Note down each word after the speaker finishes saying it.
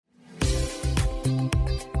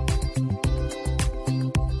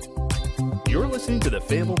listening to the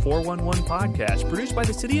Fayetteville 411 podcast, produced by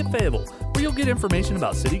the City of Fayetteville, where you'll get information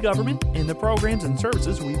about city government and the programs and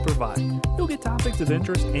services we provide. You'll get topics of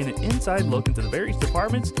interest and an inside look into the various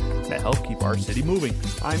departments that help keep our city moving.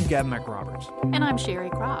 I'm Gavin McRoberts. And I'm Sherry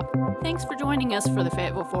Kropp. Thanks for joining us for the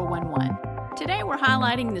Fayetteville 411. Today we're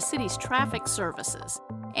highlighting the city's traffic services,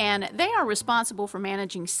 and they are responsible for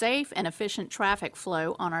managing safe and efficient traffic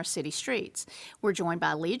flow on our city streets. We're joined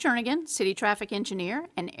by Lee Jernigan, City Traffic Engineer,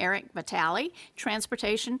 and Eric Vitale,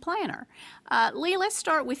 Transportation Planner. Lee, let's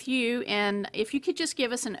start with you, and if you could just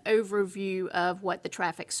give us an overview of what the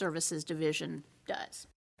Traffic Services Division does.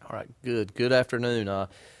 All right, good afternoon.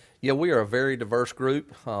 We are a very diverse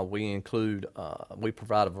group. We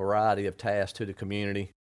provide a variety of tasks to the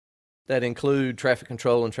community that include traffic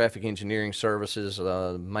control and traffic engineering services,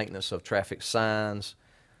 maintenance of traffic signs,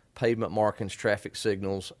 pavement markings, traffic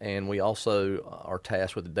signals, and we also are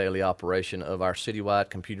tasked with the daily operation of our citywide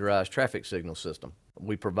computerized traffic signal system.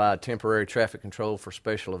 We provide temporary traffic control for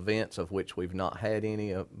special events, of which we've not had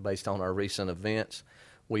any based on our recent events.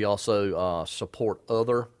 We also support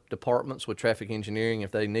other departments with traffic engineering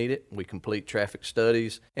if they need it. We complete traffic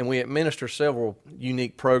studies, and we administer several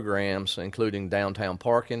unique programs, including downtown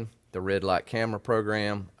parking, the red light camera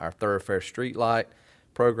program, our thoroughfare street light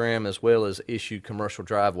program, as well as issue commercial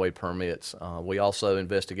driveway permits. We also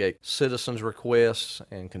investigate citizens' requests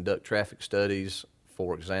and conduct traffic studies,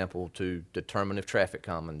 for example, to determine if traffic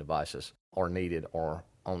calming devices are needed or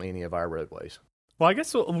on any of our roadways. Well, I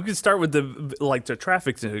guess we could start with the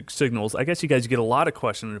traffic signals. I guess you guys get a lot of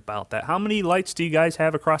questions about that. How many lights do you guys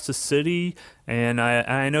have across the city? And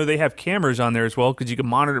I know they have cameras on there as well, because you can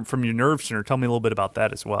monitor it from your nerve center. Tell me a little bit about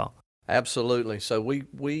that as well. Absolutely. So we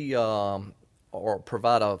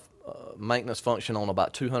provide a maintenance function on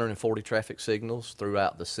about 240 traffic signals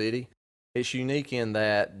throughout the city. It's unique in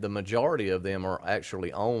that the majority of them are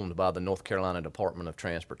actually owned by the North Carolina Department of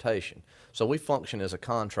Transportation. So we function as a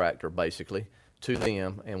contractor, basically, to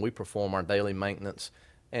them, and we perform our daily maintenance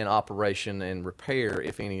and operation and repair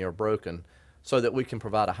if any are broken, so that we can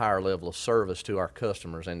provide a higher level of service to our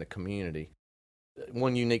customers and the community.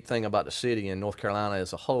 One unique thing about the city and North Carolina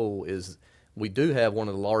as a whole is we do have one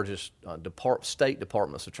of the largest state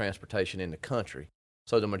departments of transportation in the country.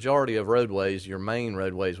 So the majority of roadways, your main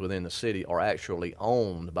roadways within the city, are actually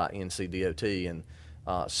owned by NCDOT,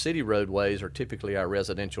 and city roadways are typically our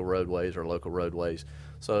residential roadways or local roadways.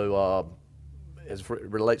 So as it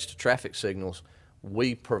relates to traffic signals,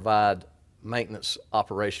 we provide maintenance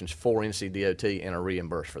operations for NCDOT and are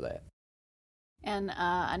reimbursed for that. And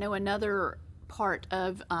I know another part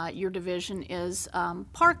of your division is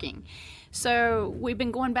parking. So we've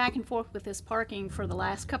been going back and forth with this parking for the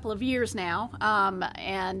last couple of years now,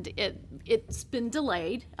 and it's been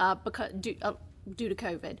delayed due to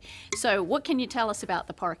COVID. So what can you tell us about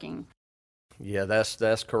the parking? Yeah,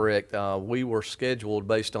 that's correct. We were scheduled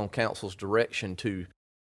based on council's direction to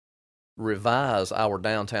revise our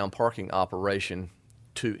downtown parking operation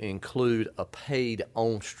to include a paid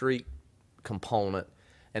on-street component,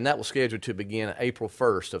 and that was scheduled to begin April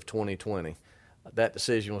 1st of 2020. That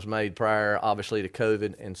decision was made prior, obviously, to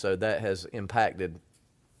COVID, and so that has impacted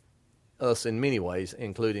us in many ways,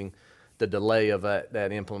 including the delay of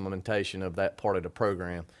that implementation of that part of the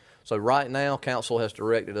program. So right now, council has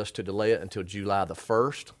directed us to delay it until July the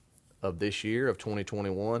 1st of this year, of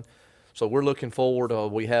 2021. So we're looking forward.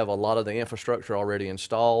 We have a lot of the infrastructure already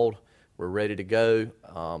installed. We're ready to go,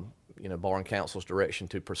 barring council's direction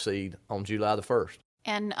to proceed on July the 1st.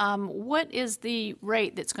 And what is the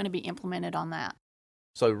rate that's going to be implemented on that?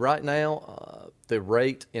 So right now, the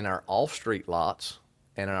rate in our off-street lots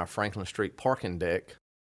and in our Franklin Street parking deck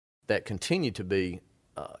that continue to be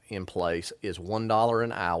in place is $1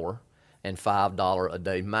 an hour and $5 a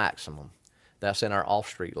day maximum. That's in our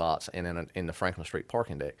off-street lots and in the Franklin Street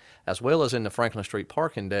parking deck. As well as in the Franklin Street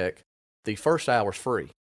parking deck, the first hour is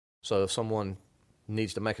free. So if someone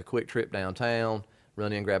needs to make a quick trip downtown,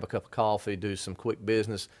 run in, grab a cup of coffee, do some quick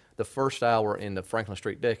business, the first hour in the Franklin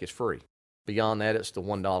Street deck is free. Beyond that, it's the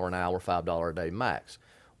 $1 an hour, $5 a day max.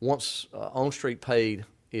 Once on-street paid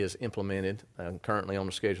is implemented, and currently on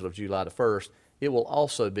the schedule of July the 1st, it will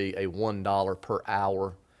also be a $1 per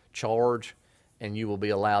hour charge, and you will be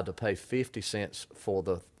allowed to pay 50 cents for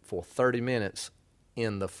 30 minutes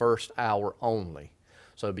in the first hour only.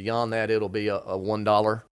 So beyond that, it'll be a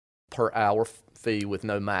 $1 per hour fee with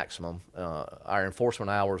no maximum. Our enforcement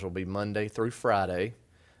hours will be Monday through Friday,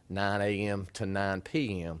 9 a.m. to 9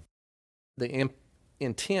 p.m. The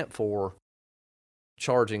intent for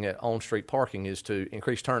charging at on-street parking is to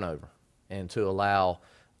increase turnover and to allow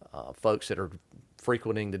folks that are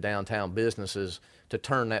frequenting the downtown businesses to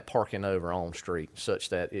turn that parking over on street, such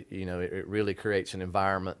that it really creates an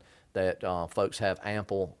environment that folks have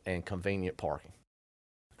ample and convenient parking.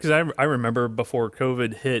 Because I remember before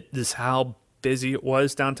COVID hit, just how busy it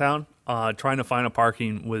was downtown. Trying to find a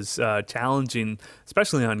parking was challenging,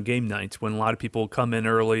 especially on game nights when a lot of people come in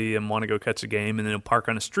early and want to go catch a game and then park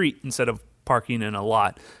on a street instead of parking in a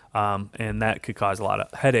lot. And that could cause a lot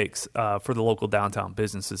of headaches for the local downtown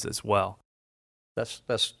businesses as well. That's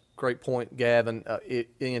a great point, Gavin. The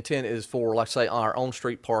intent is for, like I say, our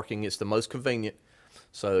on-street parking. It's the most convenient,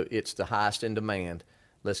 so it's the highest in demand.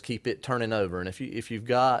 Let's keep it turning over. And if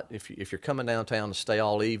you're coming downtown to stay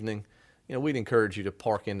all evening, we'd encourage you to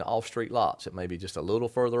park in the off-street lots. It may be just a little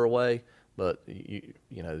further away, but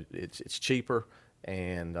it's cheaper,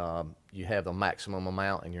 and you have the maximum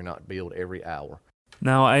amount, and you're not billed every hour.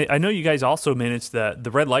 Now, I know you guys also manage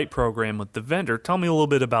the red light program with the vendor. Tell me a little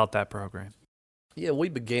bit about that program. Yeah, we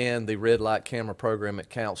began the red light camera program at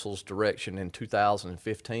Council's direction in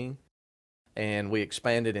 2015, and we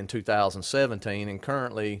expanded in 2017, and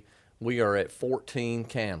currently we are at 14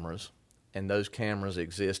 cameras. And those cameras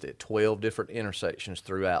exist at 12 different intersections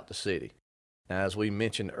throughout the city. Now, as we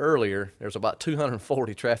mentioned earlier, there's about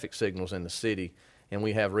 240 traffic signals in the city, and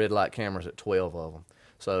we have red light cameras at 12 of them.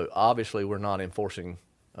 So obviously we're not enforcing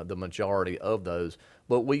the majority of those,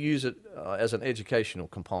 but we use it as an educational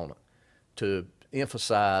component to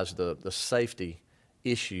emphasize the safety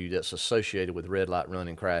issue that's associated with red light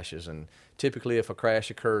running crashes. And typically if a crash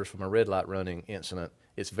occurs from a red light running incident,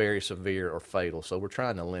 it's very severe or fatal. So we're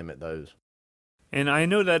trying to limit those. And I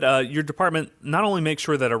know that your department not only makes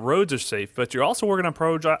sure that our roads are safe, but you're also working on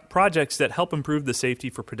projects that help improve the safety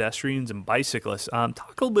for pedestrians and bicyclists.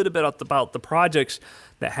 Talk a little bit about the projects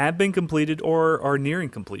that have been completed or are nearing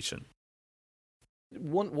completion.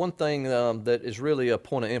 One thing that is really a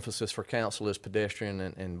point of emphasis for council is pedestrian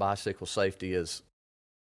and bicycle safety, is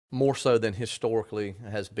more so than historically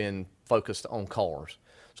has been focused on cars.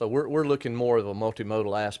 So we're looking more of a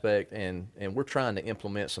multimodal aspect, and we're trying to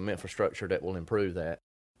implement some infrastructure that will improve that.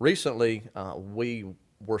 Recently, we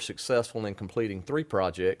were successful in completing 3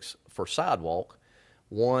 projects for sidewalk.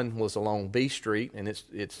 One was along B Street, and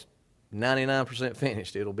it's 99%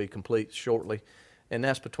 finished. It'll be complete shortly, and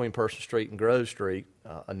that's between Person Street and Grove Street.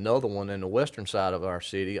 Another one in the western side of our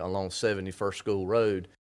city along 71st School Road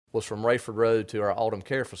was from Rayford Road to our Autumn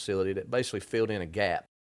Care facility that basically filled in a gap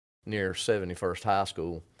near 71st High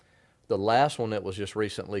School. The last one that was just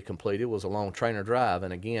recently completed was along Trainer Drive,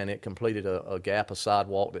 and again, it completed a gap of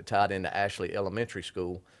sidewalk that tied into Ashley Elementary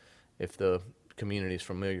School, if the community is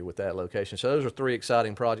familiar with that location. So those are 3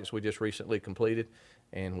 exciting projects we just recently completed,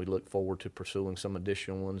 and we look forward to pursuing some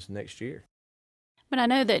additional ones next year. But I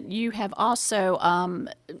know that you have also,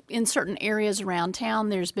 in certain areas around town,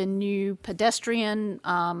 there's been new pedestrian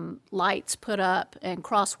lights put up and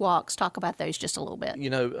crosswalks. Talk about those just a little bit.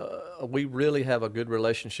 We really have a good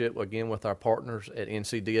relationship, again, with our partners at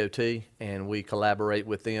NCDOT, and we collaborate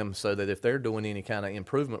with them so that if they're doing any kind of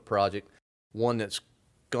improvement project, one that's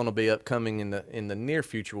going to be upcoming in the near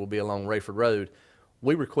future will be along Rayford Road,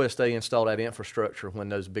 we request they install that infrastructure when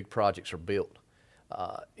those big projects are built.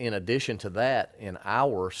 In addition to that, in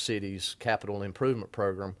our city's capital improvement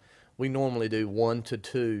program, we normally do 1 to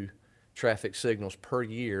 2 traffic signals per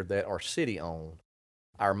year that are city-owned.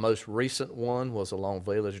 Our most recent one was along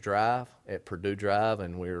Village Drive at Purdue Drive,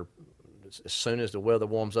 and as soon as the weather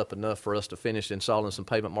warms up enough for us to finish installing some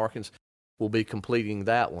pavement markings, we'll be completing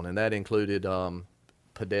that one. And that included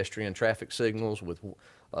pedestrian traffic signals with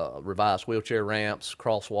revised wheelchair ramps,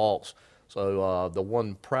 crosswalks. So the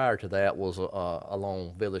one prior to that was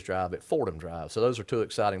along Village Drive at Fordham Drive. So those are 2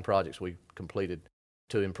 exciting projects we completed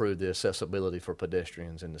to improve the accessibility for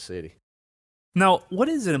pedestrians in the city. Now, what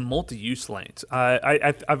is in multi-use lanes?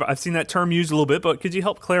 I've seen that term used a little bit, but could you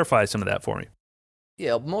help clarify some of that for me?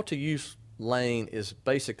 Yeah, multi-use lane is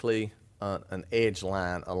basically an edge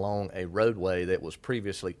line along a roadway that was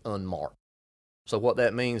previously unmarked. So what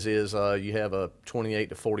that means is you have a 28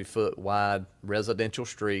 to 40 foot wide residential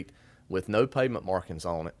street with no pavement markings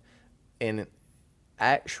on it, and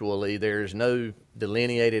actually there's no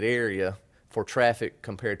delineated area for traffic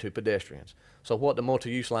compared to pedestrians. So what the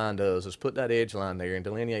multi-use line does is put that edge line there and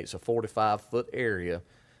delineates a 45-foot area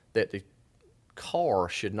that the car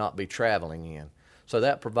should not be traveling in. So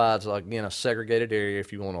that provides, again, a segregated area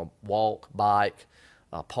if you want to walk, bike,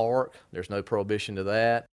 park. There's no prohibition to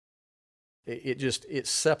that. It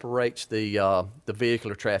separates the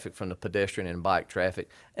vehicular traffic from the pedestrian and bike traffic,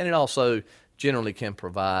 and it also generally can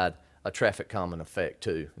provide a traffic calming effect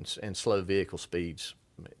too, and slow vehicle speeds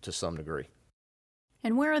to some degree.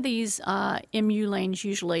 And where are these MU lanes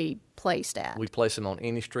usually placed at? We place them on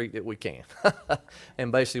any street that we can.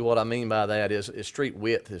 And basically what I mean by that is street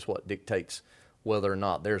width is what dictates whether or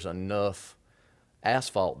not there's enough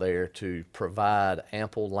asphalt there to provide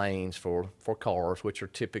ample lanes for cars, which are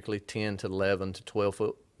typically 10 to 11 to 12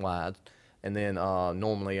 foot wide. And then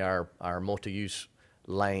normally our multi-use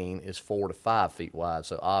lane is 4 to 5 feet wide.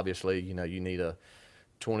 So obviously, you need a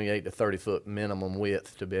 28 to 30 foot minimum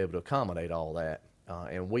width to be able to accommodate all that.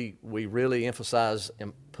 And we really emphasize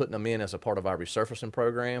putting them in as a part of our resurfacing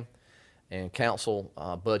program. And council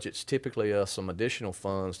budgets typically some additional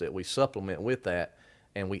funds that we supplement with that,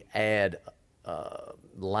 and we add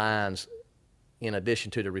lines in addition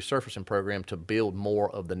to the resurfacing program to build more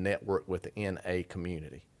of the network within a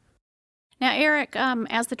community. Now, Eric,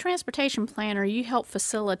 as the transportation planner, you help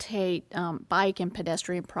facilitate bike and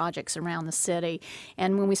pedestrian projects around the city.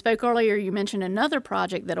 And when we spoke earlier, you mentioned another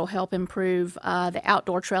project that will help improve the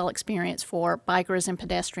outdoor trail experience for bikers and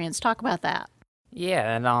pedestrians. Talk about that.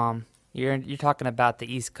 Yeah, and you're talking about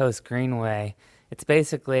the East Coast Greenway. It's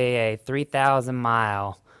basically a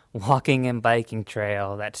 3,000-mile walking and biking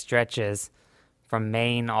trail that stretches from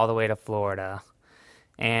Maine all the way to Florida.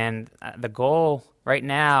 And the goal right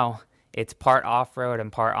now, it's part off-road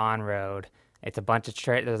and part on-road. It's a bunch of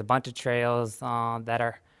there's a bunch of trails that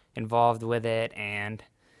are involved with it, and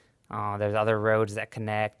there's other roads that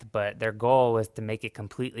connect. But their goal is to make it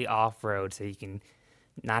completely off-road, so you can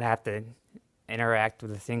not have to interact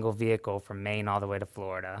with a single vehicle from Maine all the way to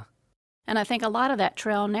Florida. And I think a lot of that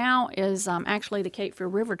trail now is actually the Cape Fear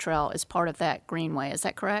River Trail is part of that greenway. Is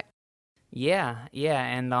that correct? Yeah,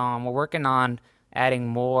 and we're working on adding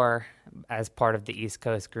more as part of the East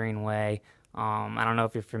Coast Greenway. I don't know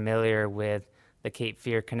if you're familiar with the Cape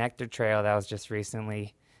Fear Connector Trail that was just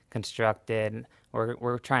recently constructed.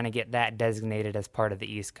 We're trying to get that designated as part of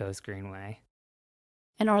the East Coast Greenway.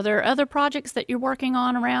 And are there other projects that you're working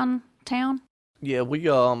on around town? Yeah, we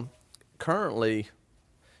currently,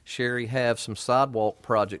 Sherry, have some sidewalk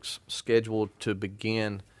projects scheduled to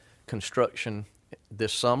begin construction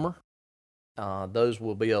this summer. Those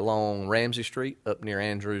will be along Ramsey Street up near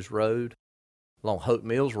Andrews Road, along Hope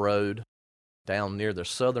Mills Road down near the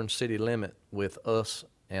southern city limit with us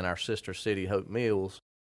and our sister city Hope Mills,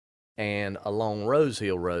 and along Rose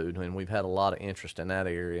Hill Road, and we've had a lot of interest in that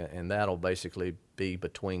area, and that'll basically be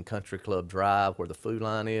between Country Club Drive where the food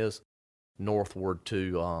line is, northward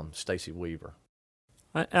to Stacy Weaver.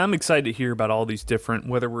 I'm excited to hear about all these different,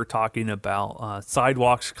 whether we're talking about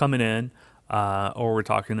sidewalks coming in, or we're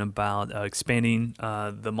talking about expanding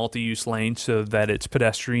the multi-use lane so that it's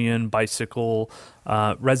pedestrian, bicycle,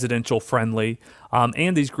 residential friendly,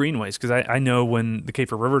 and these greenways. Because I know when the Cape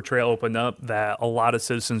Fear River Trail opened up that a lot of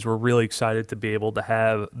citizens were really excited to be able to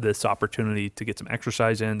have this opportunity to get some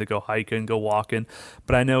exercise in, to go hiking, go walking.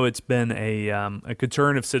 But I know it's been a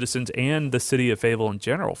concern of citizens and the city of Fayetteville in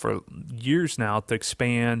general for years now to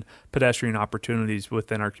expand pedestrian opportunities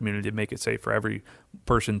within our community to make it safe for every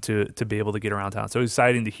person to be able to get around town. So it's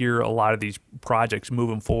exciting to hear a lot of these projects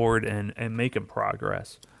moving forward and making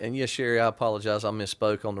progress. And yes, Sherry, I apologize. I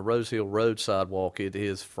misspoke. On the Rose Hill Road sidewalk, it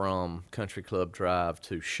is from Country Club Drive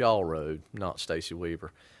to Shaw Road, not Stacy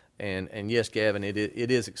Weaver. And yes, Gavin, it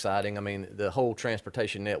is exciting. I mean, the whole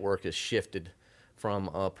transportation network has shifted from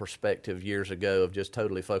a perspective years ago of just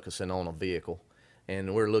totally focusing on a vehicle.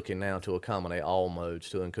 And we're looking now to accommodate all modes,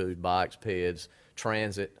 to include bikes, peds,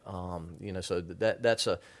 transit. So that's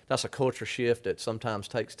a culture shift that sometimes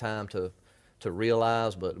takes time to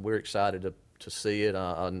realize, but we're excited to see it.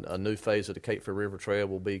 A new phase of the Cape Fear River Trail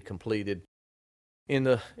will be completed in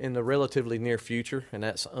the relatively near future, and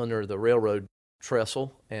that's under the railroad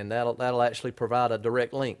trestle, and that'll actually provide a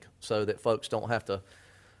direct link so that folks don't have to,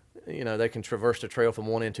 they can traverse the trail from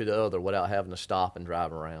one end to the other without having to stop and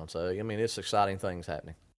drive around. So, I mean, it's exciting things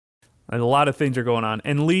happening. And a lot of things are going on.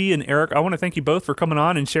 And Lee and Eric, I want to thank you both for coming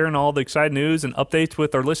on and sharing all the exciting news and updates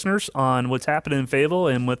with our listeners on what's happening in Fayetteville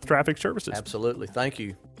and with traffic services. Absolutely. Thank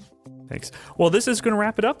you. Thanks. Well, this is going to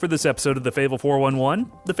wrap it up for this episode of the Fayetteville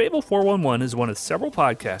 411. The Fayetteville 411 is one of several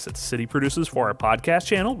podcasts that the city produces for our podcast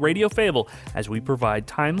channel, Radio Fayetteville, as we provide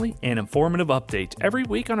timely and informative updates every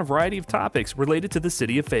week on a variety of topics related to the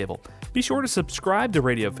city of Fayetteville. Be sure to subscribe to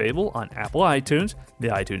Radio Fayetteville on Apple iTunes, the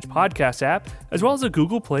iTunes Podcast app, as well as the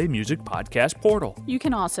Google Play Music Podcast portal. You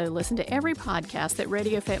can also listen to every podcast that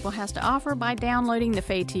Radio Fayetteville has to offer by downloading the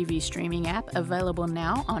Fay TV streaming app, available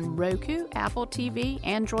now on Roku, Apple TV,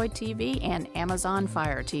 Android TV, and Amazon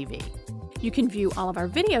Fire TV. You can view all of our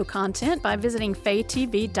video content by visiting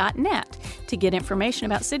faytv.net. To get information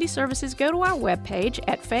about city services, go to our webpage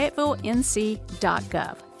at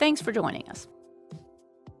fayettevillenc.gov. Thanks for joining us.